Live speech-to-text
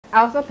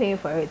I was not paying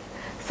for it.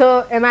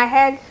 So in my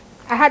head,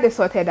 I had it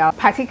sorted out,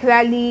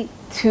 particularly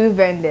 2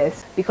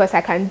 vendors, because I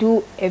can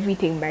do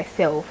everything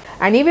myself.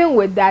 And even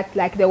with that,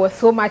 like, there was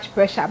so much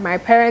pressure. My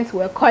parents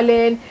were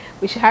calling,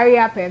 we should hurry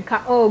up and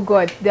come. Oh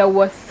God, there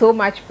was so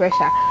much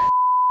pressure.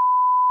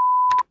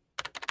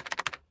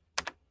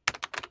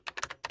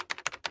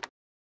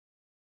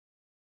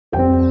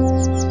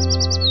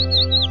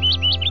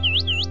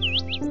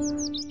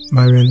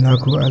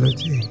 Naaku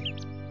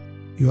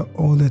Allotey, you are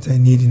all that I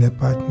need in a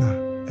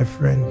partner, a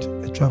friend,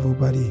 a travel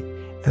buddy,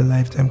 a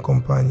lifetime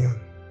companion.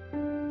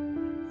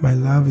 My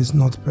love is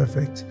not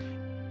perfect,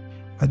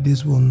 but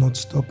this will not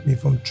stop me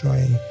from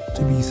trying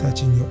to be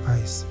such in your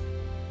eyes.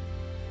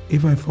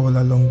 If I fall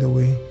along the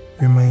way,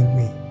 remind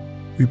me,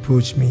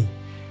 reproach me,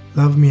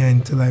 love me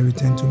until I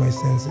return to my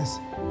senses,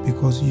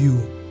 because you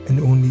and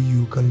only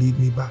you can lead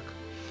me back.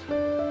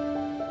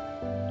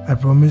 I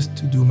promise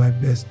to do my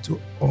best to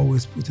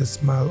always put a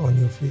smile on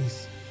your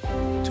face,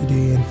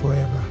 today and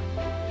forever.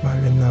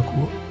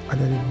 Naaku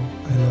Allotey,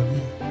 I love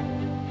you.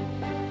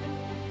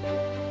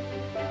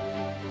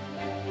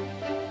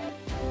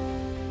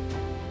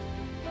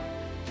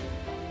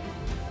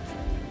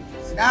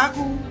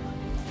 Naaku,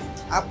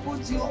 I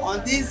put you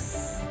on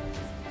this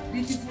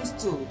beautiful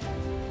stool,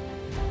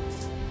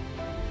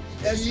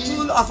 the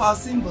stool of our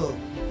symbol.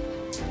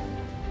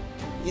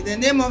 In the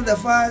name of the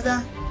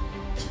Father,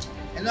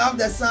 and of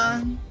the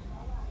Son,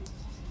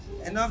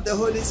 and of the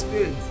Holy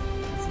Spirit.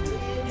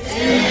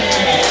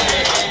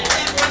 Amen.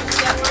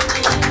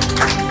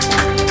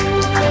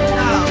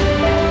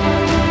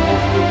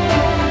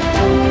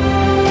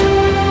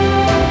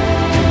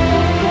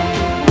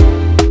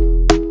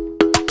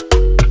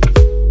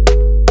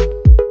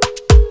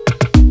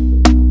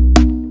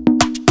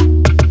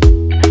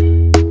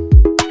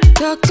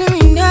 Talk to me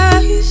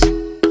nice,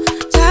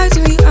 talk to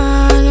me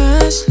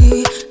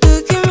honestly.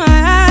 Look in my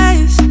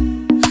eyes,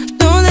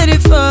 don't let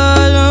it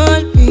fall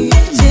on me.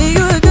 Say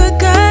you're a good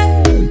guy,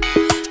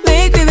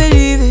 make me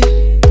believe it.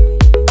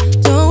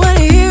 Don't wanna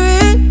hear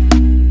it,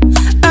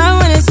 I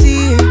wanna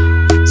see it.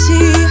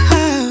 See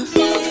how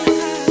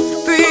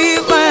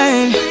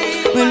rewind,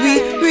 when we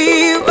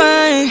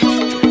rewind,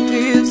 it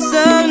feels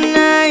so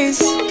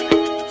nice.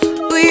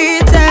 We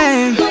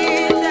time,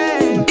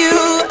 you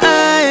I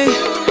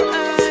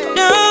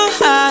know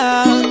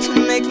how to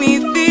make me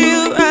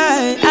feel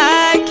right.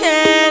 I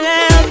can't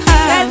help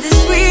how that this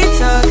sweet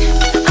talk.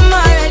 I'm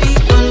already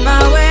on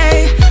my way.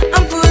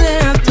 I'm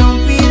pulling up, don't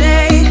be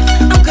late.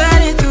 I'm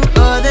cutting through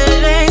all the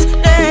lanes.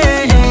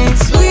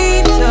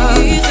 Sweet talk,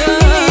 you need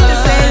to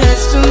say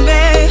less to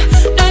me.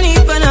 No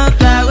need for no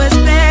flowers,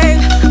 babe.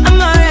 I'm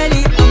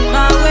already on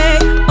my way,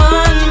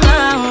 on my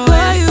way.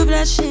 Why are you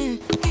blushing?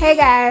 Hey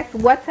guys,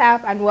 what's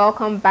up and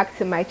welcome back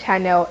to my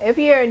channel. If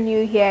you're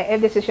new here, if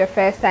this is your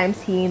first time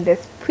seeing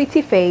this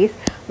pretty face,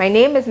 my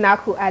name is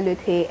Naaku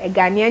Allotey, a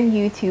Ghanaian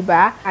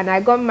YouTuber, and I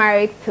got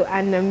married to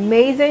an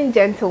amazing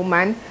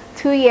gentleman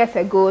 2 years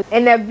ago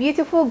in a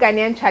beautiful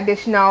Ghanaian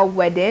traditional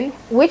wedding,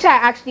 which I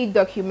actually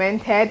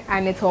documented,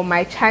 and it's on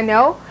my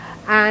channel.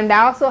 And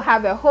I also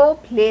have a whole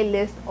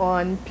playlist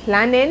on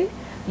planning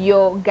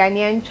your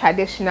Ghanaian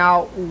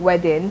traditional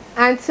wedding.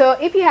 And so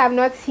if you have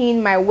not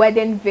seen my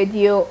wedding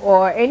video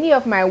or any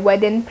of my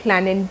wedding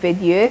planning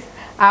videos,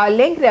 I'll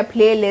link the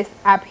playlist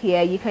up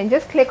here. You can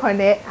just click on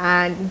it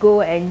and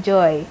go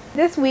enjoy.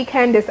 This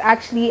weekend is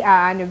actually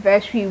our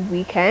anniversary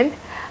weekend,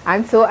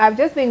 and so I've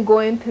just been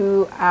going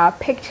through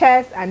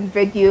pictures and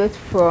videos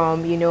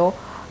from, you know,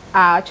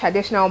 our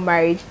traditional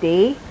marriage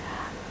day,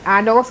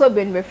 and also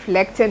been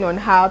reflecting on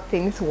how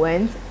things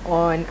went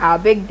on our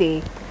big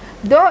day.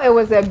 Though it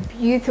was a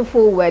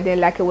beautiful wedding,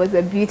 like it was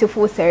a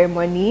beautiful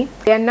ceremony,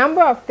 there are a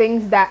number of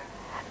things that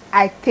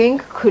I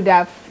think could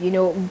have, you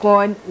know,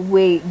 gone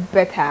way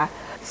better.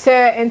 So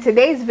in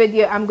today's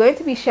video, I'm going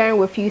to be sharing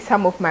with you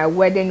some of my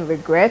wedding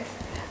regrets.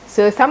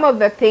 So some of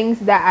the things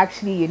that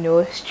actually, you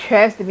know,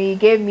 stressed me,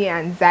 gave me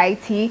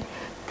anxiety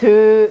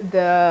through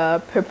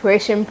the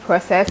preparation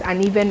process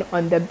and even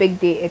on the big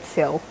day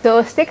itself.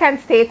 So stick and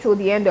stay till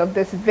the end of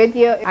this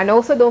video, and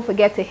also don't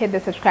forget to hit the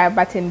subscribe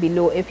button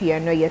below if you are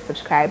not yet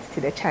subscribed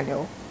to the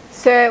channel.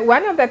 So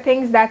one of the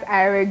things that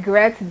I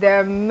regret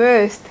the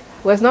most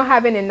was not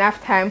having enough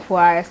time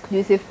for our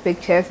exclusive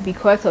pictures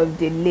because of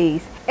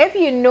delays. If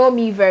you know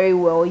me very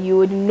well, you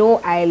would know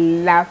I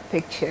love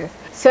pictures.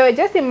 So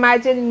just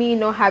imagine me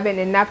not having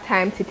enough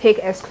time to take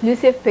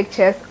exclusive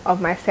pictures of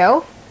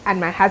myself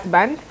and my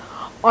husband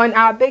on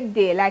our big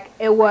day. Like,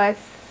 it was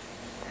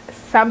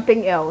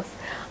something else.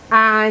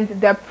 And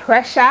the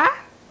pressure,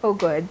 oh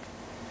god,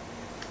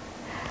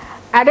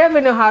 I don't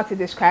even know how to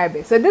describe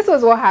it. So this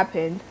was what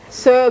happened.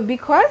 So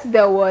because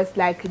there was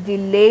like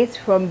delays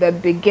from the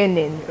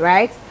beginning,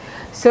 right?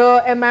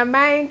 So in my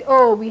mind,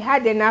 oh, we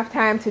had enough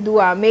time to do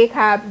our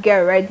makeup, get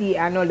ready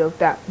and all of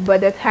that, but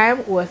the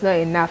time was not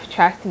enough,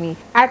 trust me.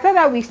 I thought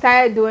that we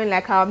started doing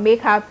like our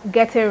makeup,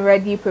 getting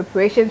ready,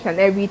 preparations and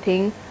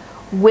everything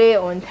way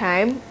on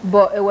time,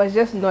 but it was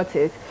just not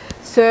it.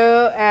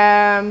 So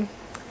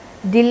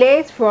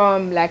delays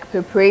from like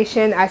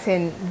preparation, as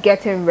in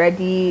getting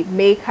ready,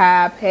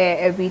 makeup, hair,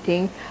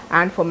 everything,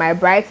 and for my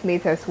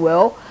bridesmaids as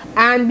well.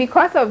 And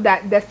because of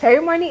that, the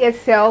ceremony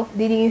itself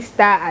didn't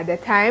start at the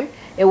time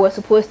it was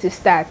supposed to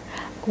start,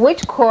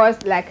 which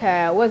caused like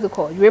a, what's it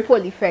called, ripple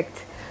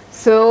effect.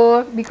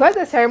 So because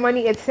the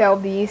ceremony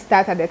itself didn't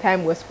start at the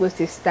time it was supposed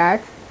to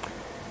start,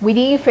 we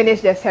didn't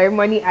finish the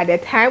ceremony at the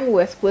time we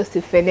were supposed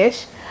to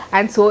finish,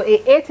 and so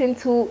it ate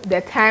into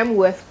the time we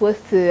were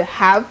supposed to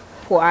have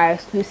for our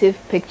exclusive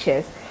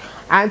pictures.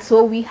 And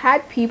so we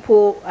had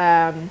people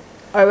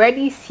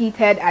already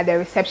seated at the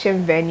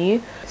reception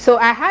venue. So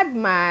I had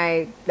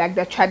my, like,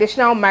 the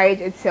traditional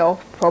marriage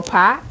itself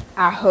proper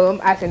at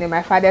home, as in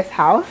my father's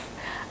house,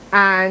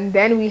 and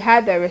then we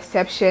had the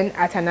reception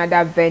at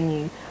another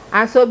venue.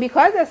 And so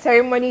because the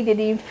ceremony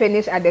didn't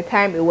finish at the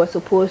time it was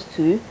supposed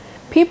to,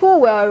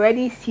 people were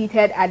already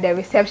seated at the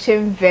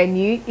reception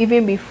venue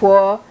even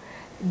before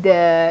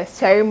the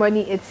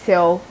ceremony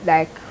itself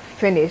like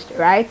finished,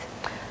 right?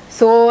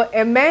 So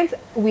it meant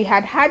we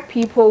had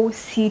people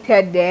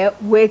seated there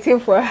waiting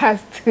for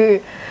us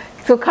to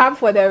come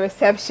for the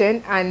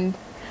reception, and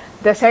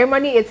the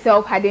ceremony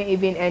itself hadn't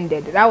even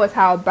ended. That was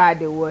how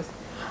bad it was.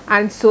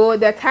 And so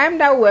the time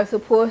that we were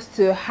supposed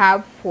to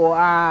have for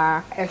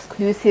our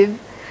exclusive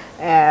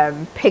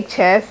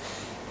pictures,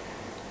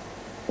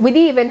 we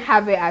didn't even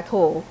have it at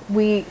all.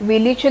 We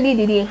literally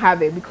didn't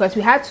have it because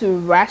we had to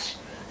rush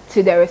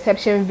to the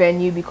reception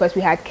venue because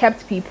we had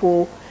kept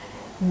people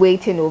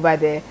waiting over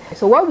there.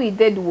 So what we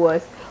did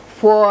was,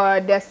 for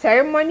the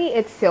ceremony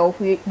itself,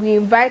 we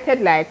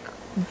invited like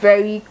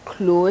very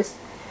close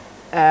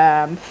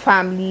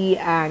family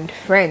and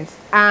friends,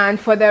 and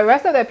for the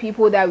rest of the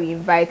people that we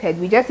invited,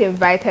 we just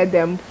invited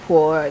them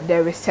for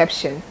the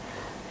reception.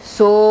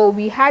 So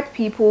we had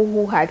people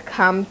who had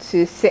come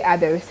to sit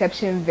at the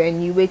reception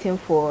venue waiting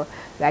for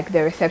like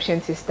the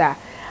reception to start,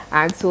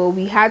 and so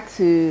we had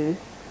to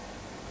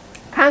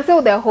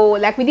cancel the whole,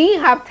 like, we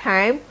didn't have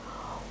time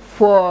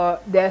for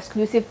the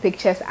exclusive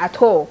pictures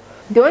at all.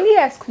 The only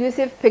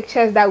exclusive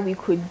pictures that we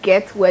could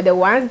get were the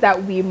ones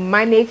that we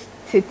managed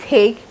to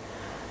take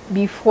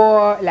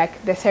before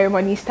like the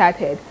ceremony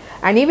started.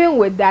 And even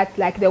with that,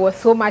 like, there was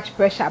so much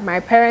pressure. My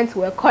parents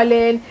were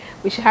calling,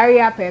 we should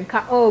hurry up and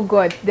come. Oh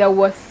god, there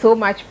was so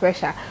much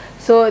pressure.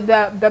 So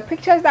the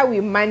pictures that we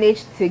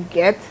managed to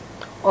get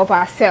of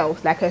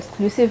ourselves, like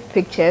exclusive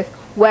pictures,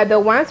 were the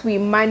ones we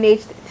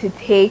managed to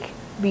take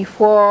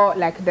before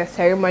like the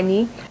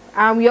ceremony.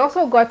 And we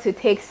also got to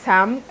take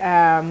some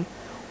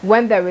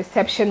when the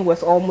reception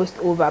was almost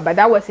over, but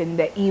that was in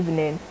the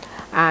evening.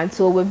 And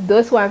so with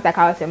those ones, like,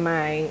 I was in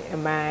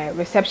my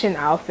reception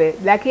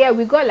outfit, like, yeah,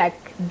 we got like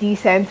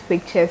decent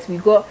pictures, we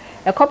got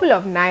a couple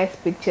of nice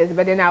pictures,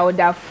 but then I would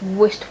have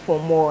wished for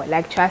more.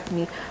 Like, trust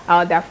me, I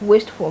would have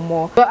wished for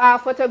more. But our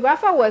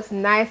photographer was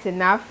nice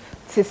enough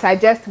to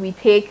suggest we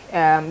take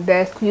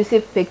the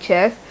exclusive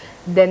pictures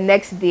the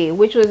next day,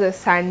 which was a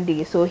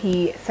Sunday. So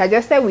he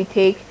suggested we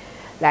take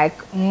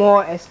like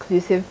more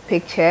exclusive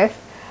pictures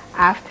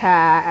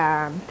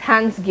after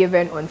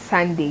Thanksgiving on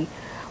Sunday.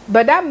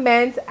 But that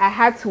meant I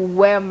had to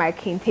wear my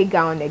kente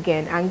gown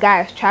again. And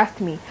guys, trust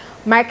me,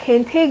 my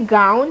kente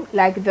gown,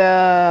 like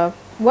the,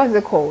 what's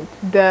it called,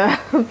 the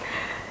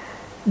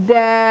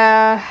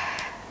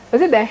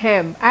was it the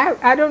hem,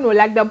 I don't know,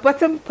 like the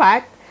bottom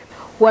part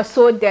was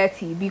so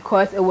dirty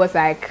because it was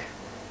like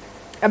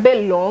a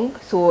bit long,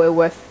 so it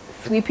was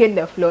sweeping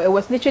the floor. It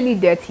was literally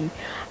dirty,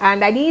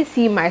 and I didn't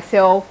see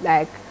myself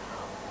like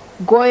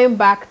going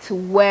back to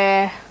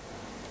wear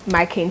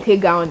my kente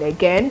gown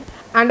again.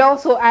 And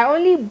also, I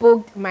only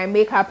booked my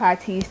makeup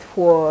artist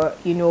for,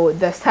 you know,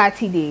 the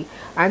Saturday,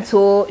 and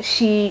so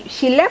she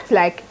left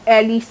like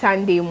early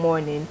Sunday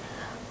morning.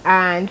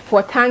 And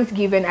for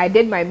Thanksgiving, I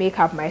did my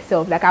makeup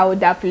myself. Like, I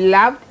would have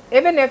loved,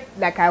 even if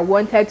like I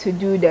wanted to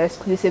do the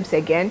exclusives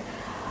again,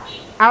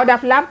 I would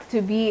have loved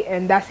to be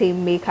in that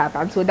same makeup.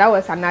 And so that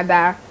was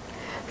another.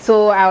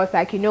 So I was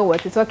like, you know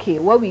what, it's okay,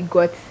 what we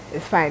got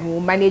is fine, we'll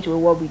manage with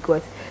what we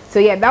got. So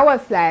yeah, that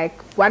was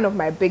like one of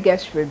my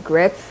biggest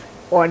regrets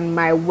on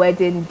my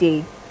wedding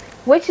day,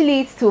 which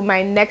leads to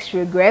my next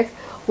regret,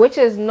 which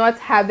is not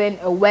having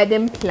a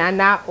wedding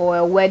planner or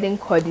a wedding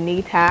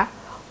coordinator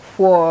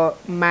for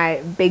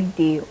my big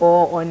day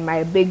or on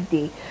my big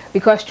day.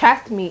 Because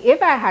trust me,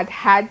 if I had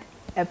had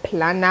a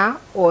planner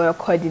or a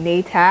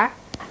coordinator,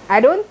 I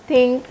don't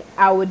think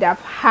I would have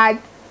had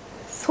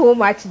so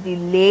much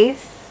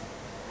delays.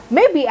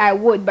 Maybe I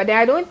would, but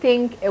I don't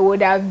think it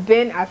would have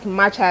been as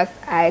much as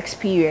I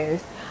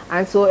experienced.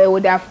 And so it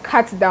would have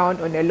cut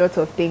down on a lot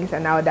of things,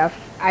 and I would have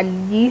at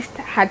least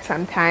had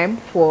some time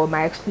for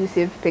my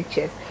exclusive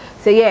pictures.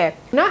 So yeah,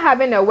 not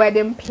having a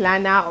wedding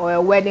planner or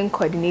a wedding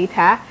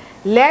coordinator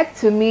led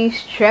to me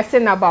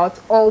stressing about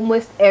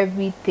almost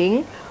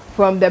everything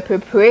from the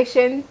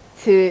preparation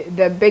to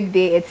the big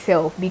day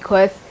itself,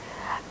 because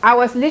I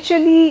was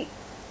literally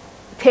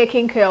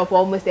taking care of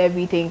almost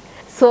everything.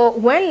 So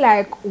when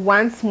like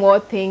one small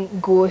thing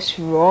goes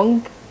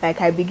wrong, like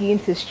I begin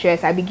to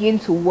stress, I begin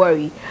to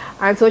worry.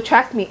 And so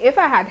trust me, if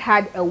I had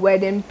had a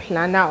wedding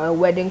planner or a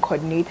wedding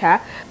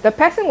coordinator, the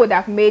person would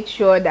have made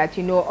sure that,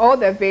 you know, all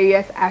the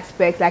various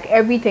aspects, like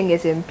everything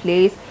is in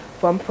place,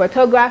 from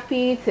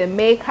photography to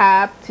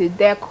makeup to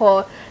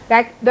decor.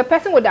 Like the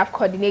person would have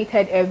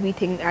coordinated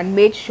everything and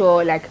made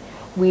sure like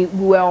we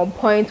were on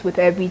point with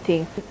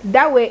everything.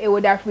 That way it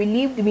would have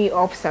relieved me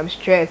of some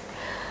stress.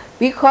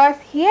 Because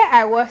here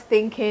I was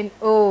thinking,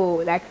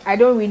 oh, like I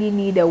don't really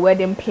need a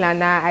wedding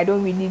planner, I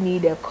don't really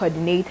need a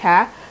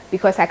coordinator,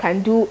 because I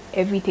can do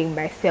everything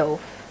myself.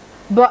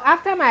 But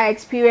after my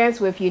experience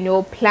with, you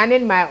know,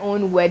 planning my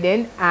own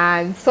wedding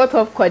and sort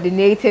of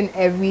coordinating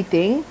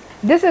everything,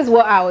 this is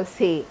what I would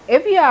say.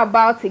 If you are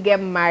about to get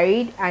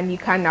married and you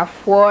can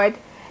afford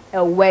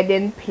a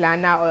wedding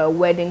planner or a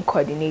wedding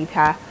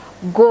coordinator,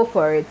 go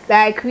for it.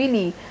 Like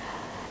really,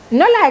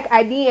 not like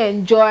I didn't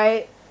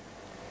enjoy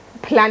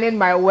planning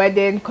my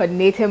wedding,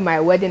 coordinating my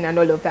wedding and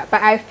all of that,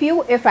 but I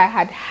feel if I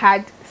had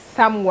had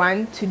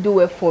someone to do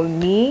it for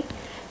me,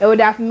 it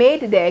would have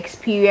made the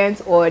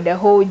experience or the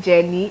whole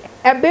journey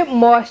a bit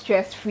more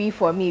stress-free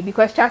for me.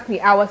 Because trust me,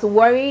 I was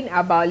worrying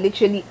about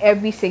literally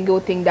every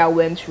single thing that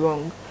went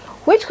wrong,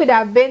 which could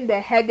have been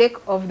the headache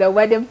of the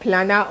wedding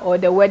planner or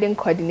the wedding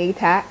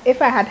coordinator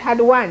if I had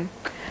had one.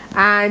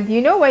 And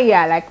you know, when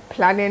you're like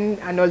planning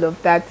and all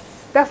of that,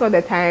 that's not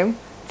the time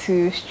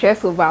to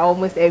stress over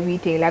almost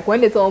everything. Like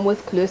when it's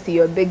almost close to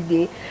your big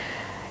day,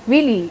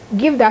 really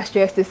give that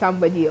stress to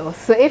somebody else.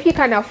 So if you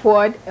can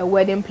afford a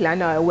wedding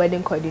planner or a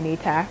wedding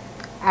coordinator,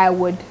 I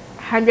would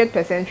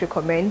 100%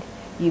 recommend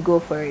you go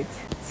for it.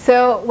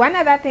 So one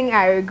other thing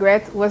I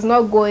regret was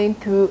not going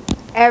through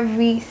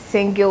every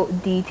single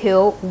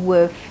detail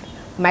with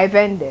my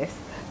vendors,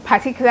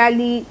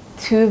 particularly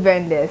 2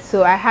 vendors.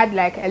 So I had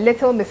like a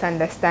little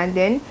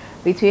misunderstanding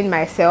between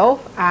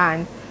myself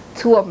and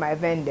 2 of my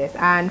vendors,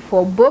 and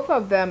for both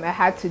of them it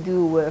had to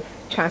do with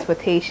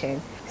transportation.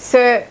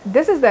 So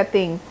this is the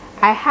thing,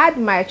 I had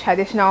my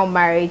traditional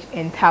marriage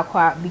in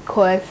Takwa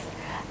because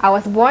I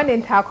was born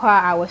in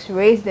Takwa, I was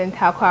raised in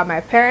Takwa,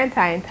 my parents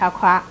are in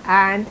Takwa,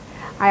 and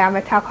I am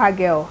a Takwa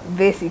girl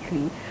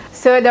basically.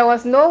 So there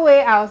was no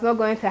way I was not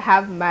going to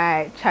have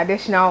my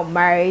traditional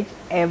marriage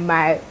in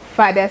my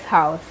father's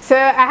house. So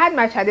I had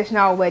my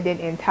traditional wedding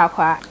in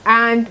Takwa,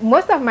 and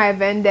most of my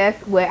vendors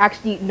were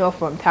actually not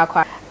from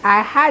Takwa.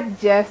 I had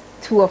just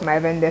 2 of my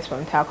vendors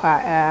from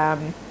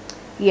Takwa.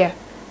 Yeah,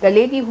 the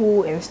lady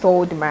who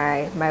installed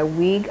my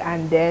wig,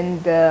 and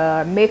then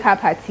the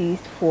makeup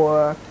artist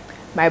for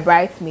my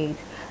bridesmaids.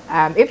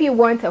 If you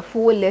want a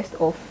full list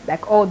of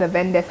like all the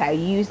vendors I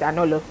used and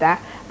all of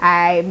that,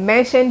 I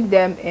mentioned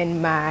them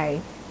in my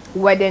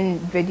wedding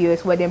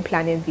videos, wedding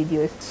planning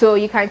videos, so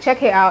you can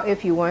check it out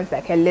if you want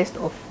like a list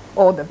of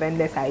all the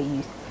vendors I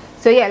used.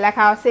 So yeah, like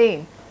I was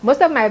saying,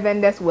 most of my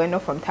vendors were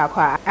not from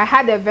Takwa. I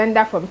had a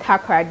vendor from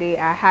Takoradi,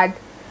 I had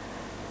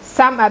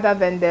some other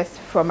vendors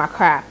from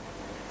Accra.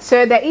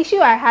 So the issue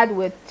I had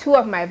with 2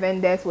 of my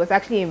vendors was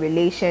actually in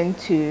relation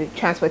to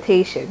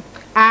transportation.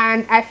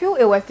 And I feel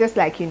it was just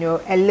like, you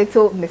know, a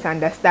little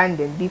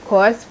misunderstanding,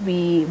 because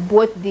we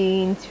both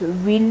didn't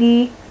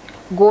really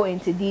go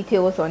into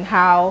details on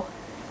how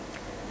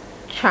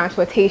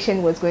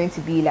transportation was going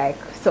to be like,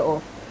 sort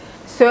of.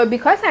 So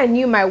because I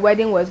knew my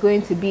wedding was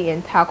going to be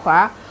in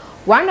Takwa,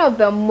 one of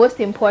the most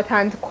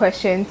important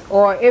questions,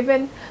 or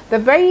even the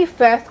very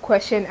first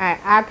question I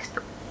asked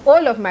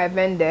all of my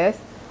vendors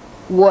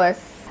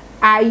was,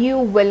 are you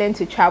willing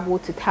to travel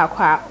to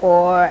Takwa,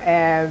 or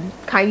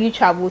can you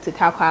travel to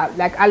Takwa,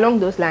 like along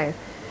those lines,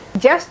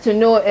 just to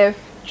know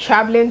if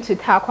traveling to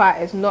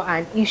Takwa is not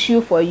an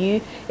issue for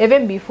you.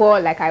 Even before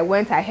like I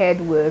went ahead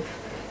with,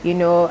 you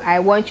know, I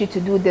want you to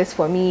do this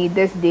for me,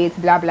 this date,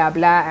 blah blah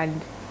blah, and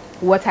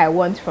what I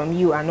want from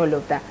you and all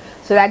of that.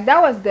 So like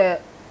that was the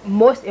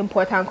most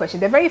important question,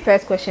 the very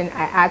first question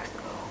I asked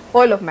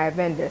all of my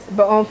vendors.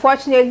 But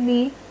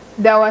unfortunately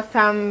there was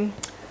some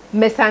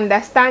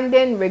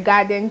misunderstanding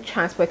regarding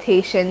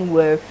transportation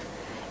with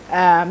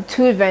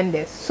 2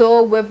 vendors.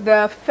 So with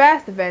the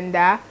first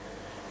vendor,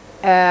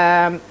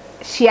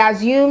 she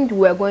assumed we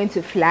were going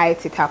to fly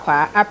to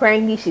Takwa.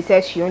 Apparently she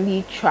said she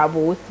only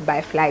travels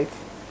by flight,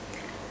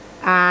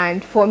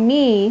 and for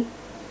me,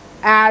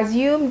 I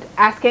assumed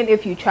asking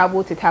if you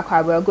travel to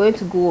Takwa, we're going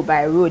to go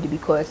by road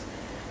because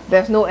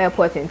there's no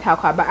airport in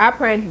Takwa. But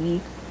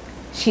apparently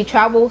she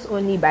travels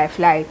only by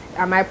flight,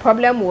 and my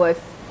problem was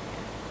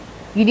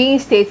you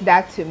didn't state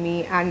that to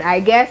me. And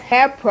I guess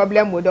her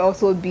problem would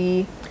also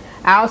be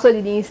I also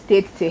didn't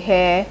state to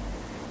her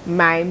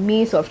my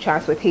means of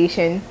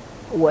transportation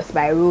was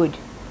by road.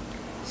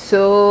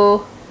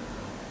 So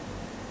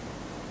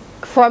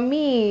for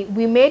me,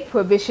 we made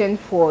provision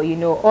for, you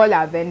know, all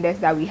our vendors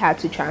that we had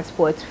to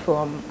transport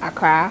from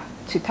Accra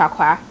to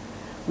Takwa.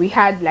 We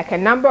had like a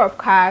number of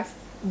cars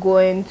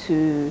going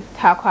to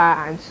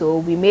Takwa, and so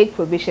we made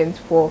provisions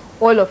for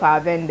all of our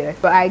vendors.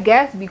 But I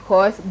guess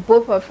because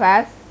both of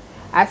us,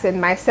 as in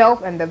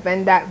myself and the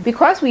vendor,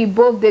 because we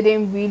both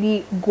didn't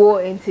really go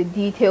into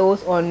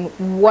details on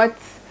what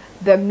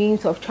the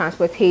means of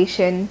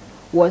transportation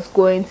was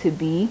going to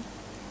be,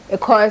 it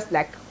caused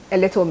like a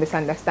little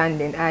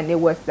misunderstanding, and it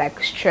was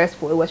like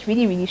stressful. It was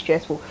really, really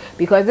stressful,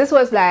 because this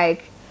was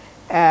like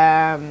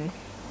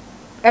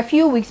a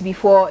few weeks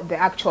before the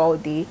actual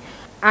day.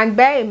 And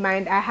bear in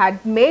mind, I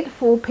had made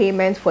full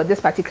payment for this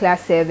particular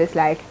service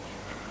like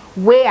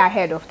way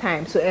ahead of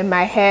time. So in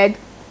my head,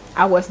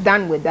 I was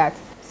done with that.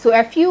 So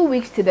a few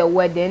weeks to the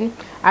wedding,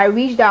 I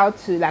reached out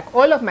to like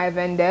all of my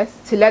vendors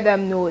to let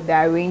them know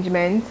the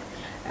arrangement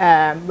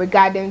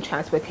regarding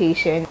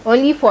transportation,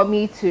 only for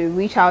me to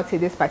reach out to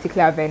this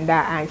particular vendor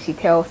and she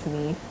tells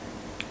me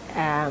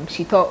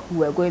she thought we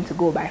were going to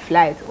go by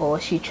flight, or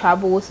she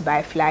travels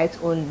by flight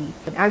only.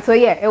 And so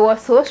yeah, it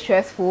was so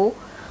stressful,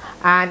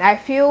 and I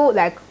feel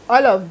like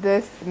all of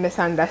this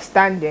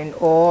misunderstanding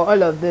or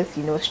all of this,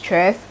 you know,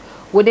 stress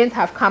wouldn't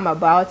have come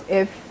about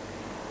if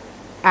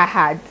I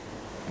had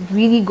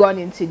really gone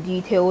into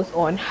details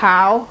on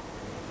how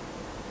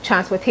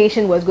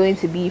transportation was going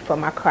to be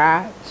from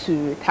Accra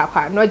to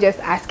Tarkwa, not just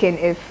asking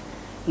if,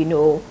 you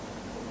know,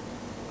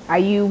 are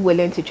you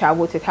willing to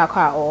travel to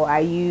Tarkwa, or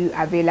are you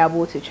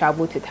available to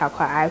travel to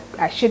Tarkwa.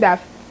 I should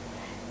have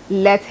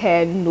let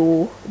her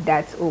know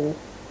that, oh,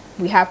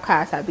 we have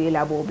cars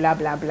available, blah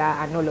blah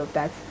blah, and all of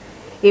that,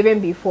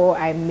 even before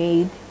I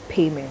made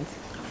payment.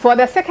 For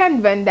the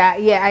second vendor,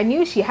 yeah, I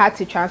knew she had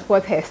to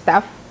transport her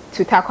stuff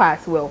to Tarkwa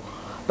as well,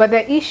 but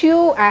the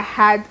issue I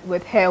had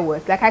with her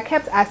was like, I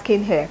kept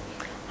asking her,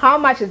 how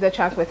much is the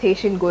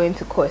transportation going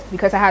to cost,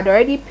 because I had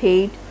already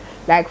paid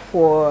like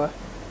for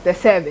the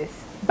service.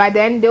 But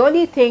then the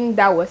only thing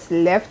that was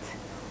left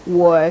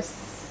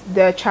was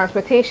the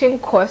transportation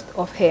cost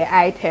of her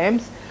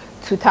items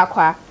to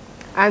Tarkwa.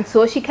 And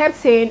so she kept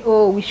saying,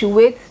 oh, we should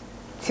wait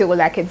till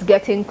like it's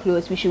getting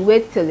close, we should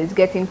wait till it's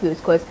getting close,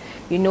 because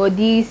you know,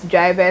 these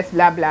drivers,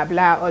 blah blah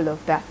blah, all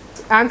of that.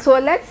 And so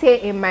let's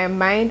say in my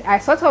mind, I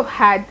sort of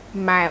had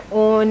my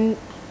own,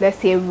 let's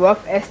say,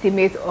 rough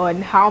estimate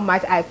on how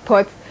much I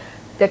thought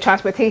the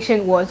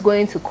transportation was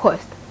going to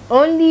cost,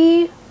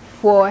 only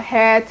for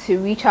her to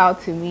reach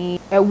out to me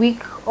a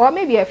week or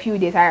maybe a few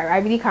days, I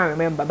really can't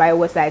remember, but it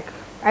was like,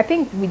 I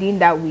think within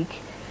that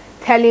week,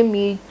 telling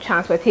me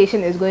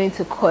transportation is going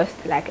to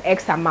cost like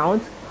X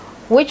amount,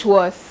 which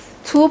was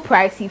too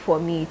pricey for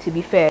me, to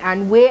be fair,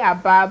 and way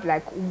above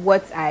like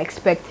what I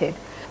expected.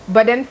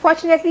 But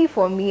unfortunately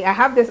for me, I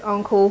have this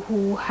uncle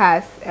who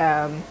has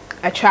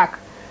a truck,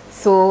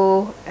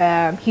 so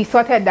he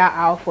sorted that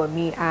out for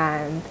me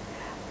and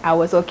I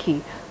was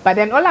okay. But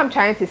then all I'm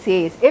trying to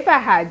say is, if I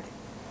had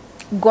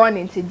gone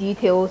into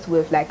details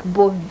with like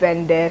both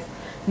vendors,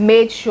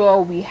 made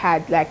sure we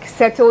had like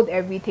settled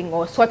everything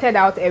or sorted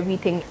out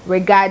everything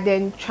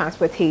regarding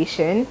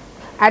transportation,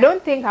 I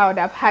don't think I would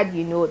have had,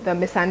 you know, the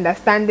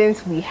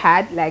misunderstandings we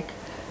had like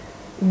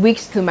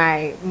weeks to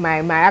my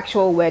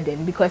actual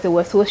wedding, because it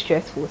was so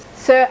stressful.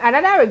 So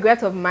another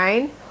regret of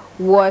mine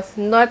was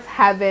not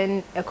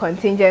having a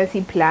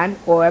contingency plan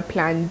or a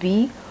plan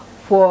B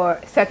for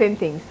certain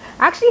things.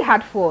 I actually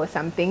had for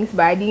some things,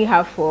 but I didn't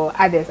have for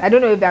others. I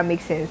don't know if that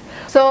makes sense.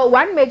 So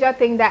one major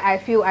thing that I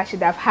feel I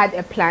should have had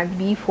a plan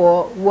B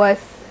for was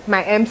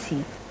my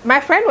MC.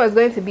 My friend was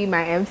going to be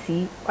my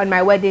MC on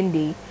my wedding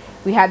day.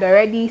 We had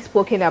already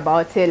spoken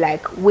about it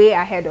like way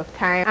ahead of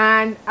time,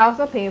 and I was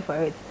not paying for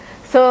it.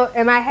 So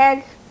in my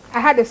head,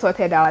 I had it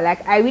sorted out.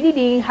 Like, I really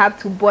didn't have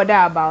to bother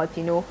about,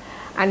 you know,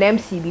 an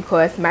MC,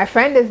 because my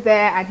friend is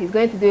there and he's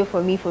going to do it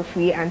for me for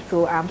free, and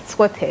so I'm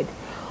sorted.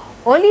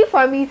 Only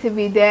for me to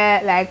be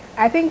there like,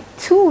 I think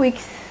 2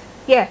 weeks,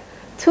 yeah,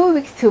 2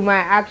 weeks to my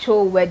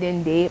actual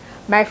wedding day,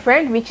 my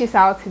friend reaches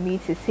out to me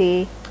to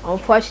say,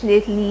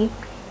 unfortunately,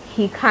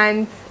 he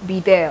can't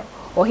be there,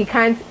 or he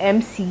can't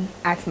MC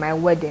at my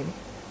wedding.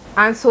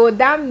 And so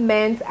that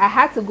meant I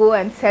had to go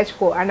and search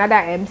for another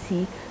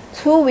MC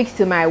 2 weeks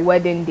to my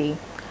wedding day.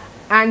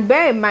 And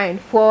bear in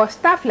mind, for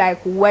stuff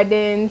like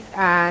weddings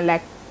and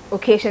like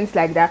occasions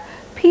like that,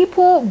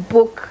 people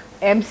book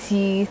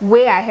MCs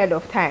way ahead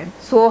of time.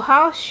 So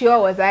how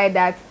sure was I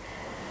that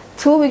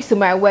 2 weeks to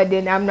my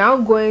wedding, I'm now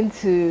going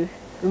to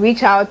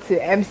reach out to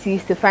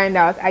MCs to find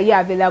out, are you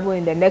available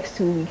in the next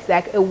 2 weeks?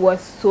 Like, it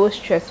was so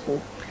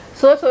stressful,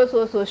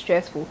 so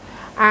stressful.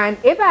 And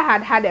if I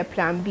had had a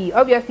plan B,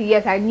 obviously,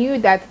 yes, I knew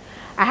that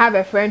I have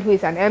a friend who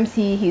is an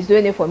MC, he's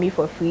doing it for me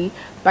for free,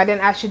 but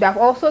then I should have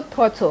also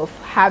thought of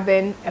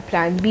having a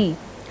plan B.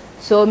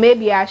 So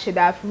maybe I should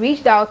have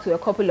reached out to a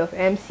couple of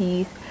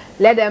MCs,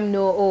 let them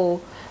know,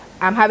 oh,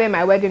 I'm having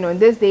my wedding on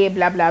this day,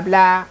 blah blah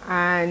blah,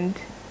 and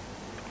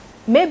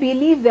maybe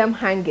leave them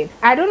hanging.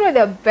 I don't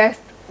know the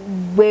best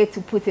way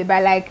to put it,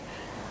 but like,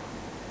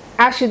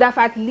 I should have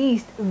at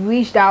least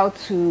reached out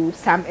to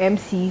some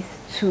MCs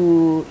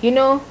to, you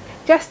know,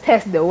 just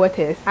test the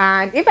waters.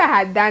 And if I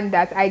had done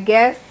that, I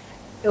guess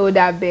it would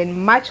have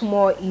been much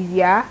more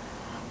easier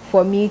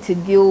for me to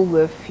deal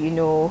with, you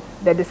know,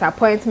 the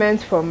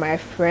disappointment from my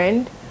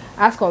friend,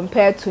 as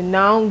compared to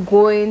now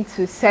going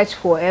to search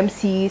for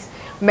MCs,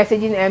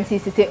 messaging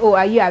MCs to say, oh,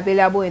 are you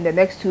available in the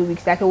next 2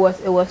 weeks? Like, it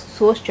was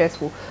so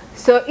stressful.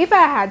 So if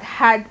I had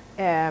had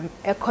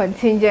a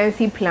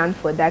contingency plan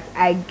for that,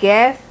 I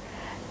guess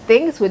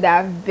things would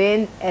have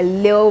been a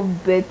little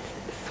bit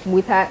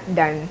smoother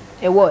than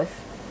it was.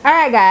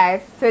 Alright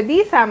guys, so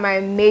these are my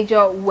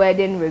major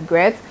wedding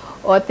regrets,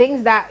 or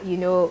things that, you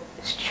know,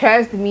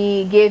 stressed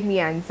me, gave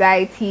me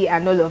anxiety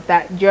and all of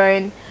that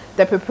during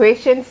the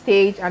preparation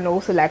stage and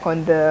also like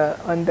on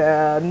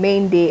the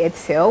main day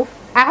itself.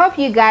 I hope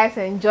you guys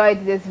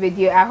enjoyed this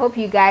video. I hope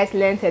you guys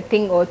learned a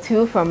thing or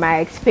two from my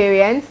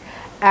experience.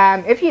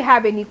 If you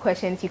have any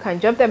questions, you can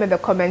drop them in the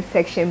comment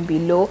section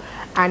below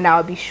and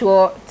I'll be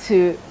sure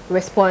to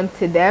respond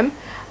to them.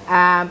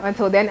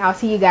 Until then, I'll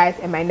see you guys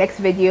in my next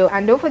video,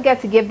 and don't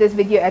forget to give this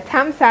video a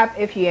thumbs up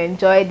if you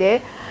enjoyed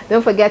it.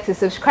 Don't forget to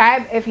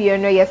subscribe if you're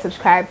not yet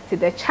subscribed to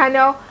the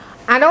channel,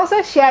 and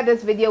also share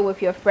this video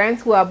with your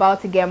friends who are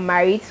about to get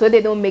married so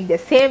they don't make the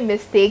same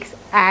mistakes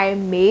I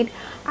made,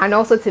 and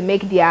also to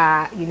make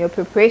their, you know,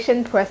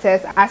 preparation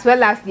process as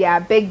well as their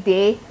big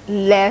day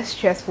less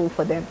stressful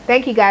for them.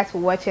 Thank you guys for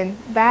watching.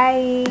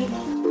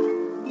 Bye.